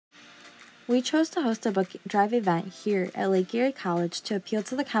we chose to host a book drive event here at Lake Erie College to appeal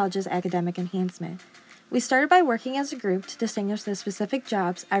to the college's academic enhancement. We started by working as a group to distinguish the specific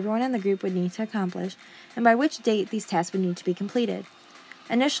jobs everyone in the group would need to accomplish and by which date these tasks would need to be completed.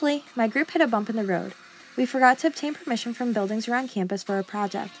 Initially, my group hit a bump in the road. We forgot to obtain permission from buildings around campus for a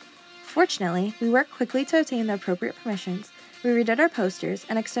project. Fortunately, we worked quickly to obtain the appropriate permissions, we redid our posters,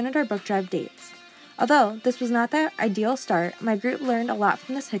 and extended our book drive dates. Although this was not the ideal start, my group learned a lot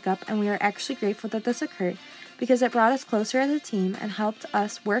from this hiccup, and we are actually grateful that this occurred because it brought us closer as a team and helped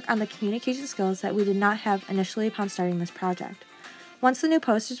us work on the communication skills that we did not have initially upon starting this project. Once the new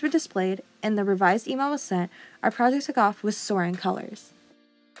posters were displayed and the revised email was sent, our project took off with soaring colors.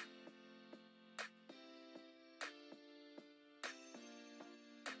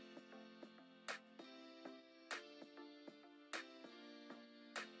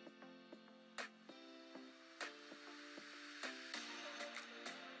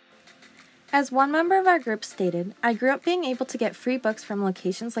 As one member of our group stated, I grew up being able to get free books from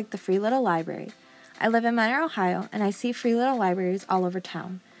locations like the Free Little Library. I live in Mentor, Ohio, and I see free little libraries all over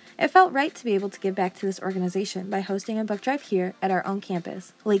town. It felt right to be able to give back to this organization by hosting a book drive here at our own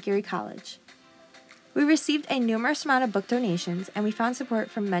campus, Lake Erie College. We received a numerous amount of book donations, and we found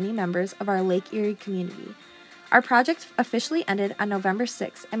support from many members of our Lake Erie community. Our project officially ended on November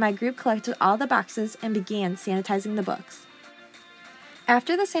 6th, and my group collected all the boxes and began sanitizing the books.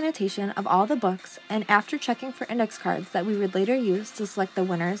 After the sanitation of all the books, and after checking for index cards that we would later use to select the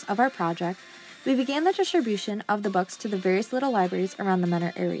winners of our project, we began the distribution of the books to the various little libraries around the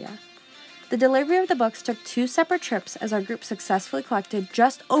Mentor area. The delivery of the books took 2 separate trips as our group successfully collected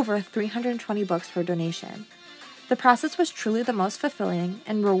just over 320 books for donation. The process was truly the most fulfilling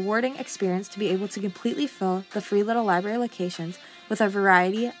and rewarding experience to be able to completely fill the free little library locations with a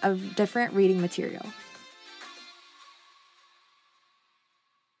variety of different reading material.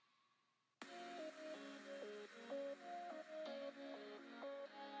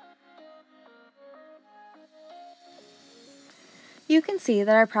 You can see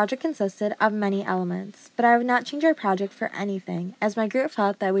that our project consisted of many elements, but I would not change our project for anything, as my group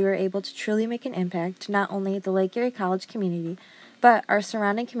felt that we were able to truly make an impact to not only the Lake Erie College community, but our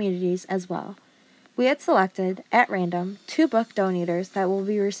surrounding communities as well. We had selected, at random, 2 book donators that will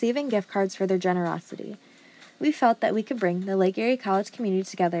be receiving gift cards for their generosity. We felt that we could bring the Lake Erie College community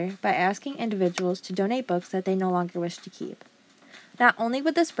together by asking individuals to donate books that they no longer wish to keep. Not only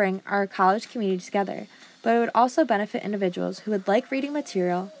would this bring our college community together, but it would also benefit individuals who would like reading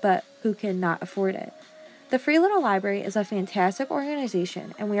material but who cannot afford it. The Free Little Library is a fantastic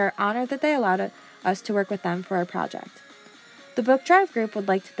organization, and we are honored that they allowed us to work with them for our project. The book drive group would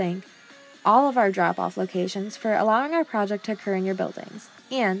like to thank all of our drop-off locations for allowing our project to occur in your buildings,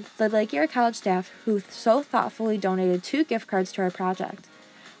 and the Lake Erie College staff who so thoughtfully donated 2 gift cards to our project.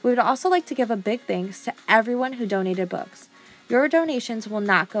 We would also like to give a big thanks to everyone who donated books. Your donations will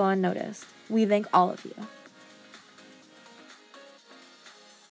not go unnoticed. We thank all of you.